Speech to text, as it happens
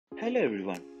Hello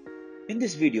everyone. In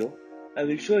this video, I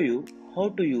will show you how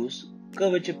to use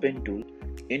curvature pen tool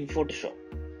in Photoshop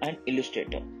and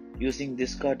Illustrator using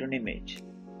this cartoon image.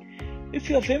 If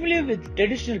you are familiar with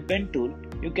traditional pen tool,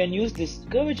 you can use this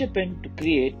curvature pen to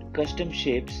create custom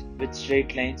shapes with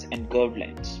straight lines and curved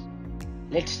lines.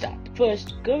 Let's start.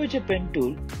 First, curvature pen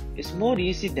tool is more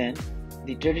easy than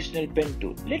the traditional pen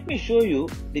tool. Let me show you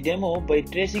the demo by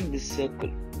tracing this circle.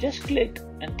 Just click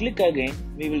and click again,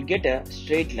 we will get a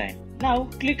straight line. Now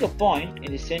click a point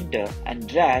in the center and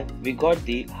drag, we got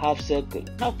the half circle.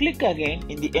 Now click again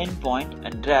in the end point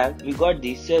and drag, we got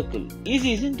the circle.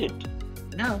 Easy, isn't it?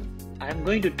 Now I am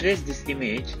going to trace this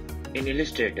image in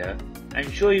Illustrator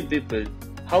and show you people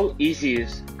how easy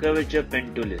is curvature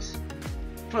pen tool is.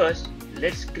 First,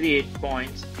 let's create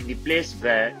points in the place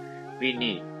where we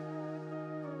need,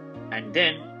 and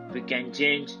then we can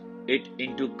change it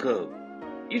into curve.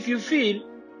 If you feel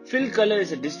fill color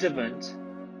is a disturbance,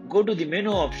 go to the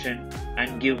menu option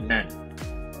and give none.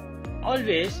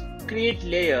 Always create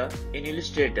layer in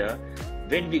Illustrator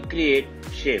when we create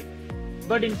shape,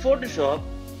 but in Photoshop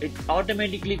it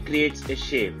automatically creates a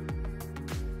shape.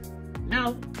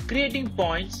 Now creating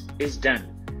points is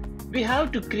done. We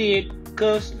have to create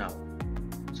curves now.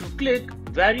 So click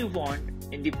where you want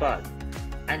in the path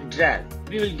and drag,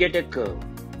 we will get a curve.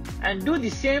 And do the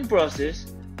same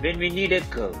process when we need a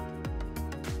curve.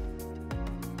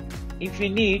 If we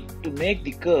need to make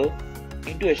the curve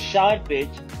into a sharp edge,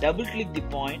 double click the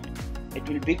point, it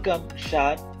will become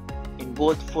sharp in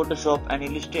both Photoshop and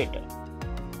Illustrator.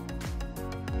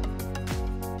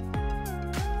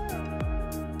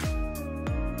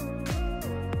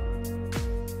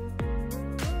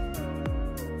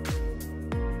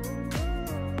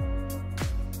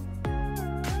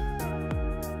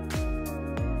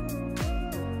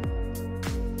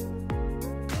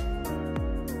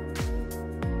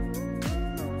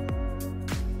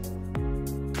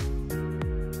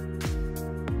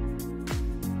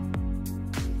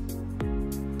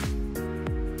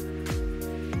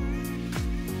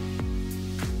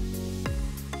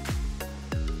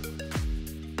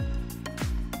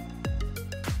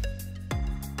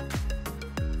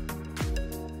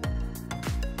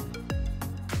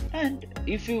 And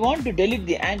if you want to delete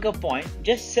the anchor point,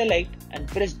 just select and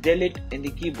press delete in the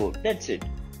keyboard. That's it.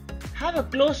 Have a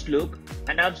close look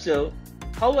and observe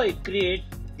how I create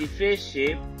the face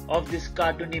shape of this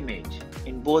cartoon image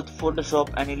in both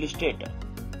Photoshop and Illustrator.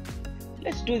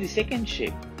 Let's do the second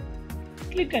shape.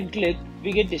 Click and click,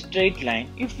 we get the straight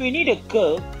line. If we need a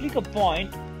curve, click a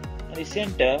point in the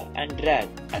center and drag.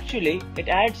 Actually, it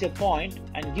adds a point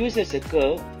and gives us a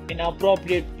curve in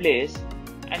appropriate place,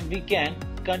 and we can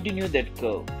continue that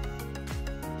curve.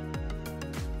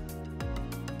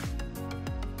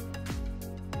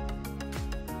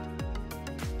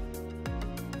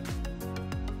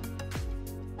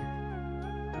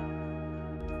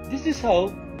 This is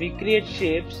how we create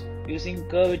shapes using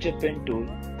curvature pen tool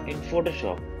in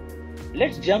Photoshop.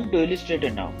 Let's jump to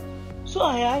Illustrator now. So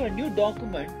I have a new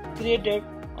document created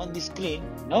on the screen.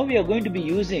 Now we are going to be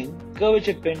using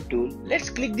curvature pen tool. Let's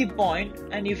click the point,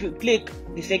 and if you click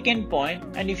the second point,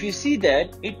 and if you see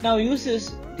that it now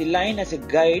uses the line as a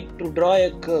guide to draw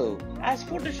a curve. As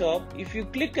Photoshop, if you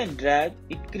click and drag,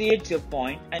 it creates a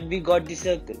point and we got the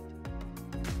circle.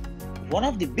 One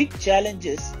of the big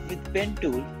challenges with pen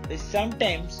tool is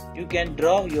sometimes you can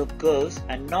draw your curves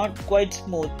and not quite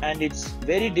smooth, and it's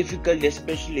very difficult,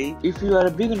 especially if you are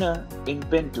a beginner in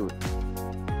pen tool.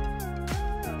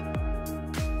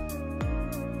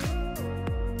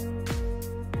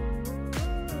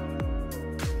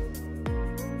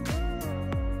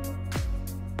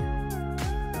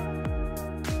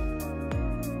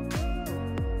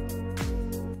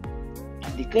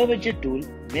 The curvature tool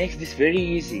makes this very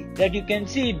easy, that you can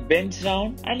see it bends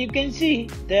round, and you can see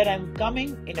that I'm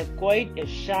coming in quite a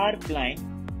sharp line,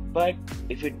 but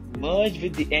if it merges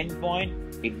with the end point,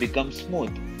 it becomes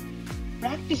smooth.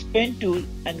 Practice pen tool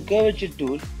and curvature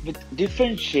tool with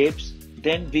different shapes,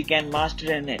 then we can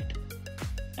master a net.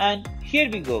 And here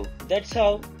we go. That's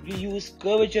how we use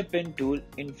curvature pen tool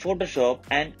in Photoshop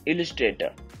and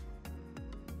Illustrator.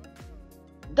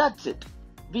 That's it.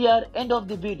 We are end of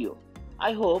the video.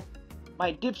 I hope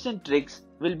my tips and tricks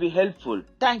will be helpful.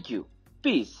 Thank you.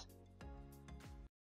 Peace.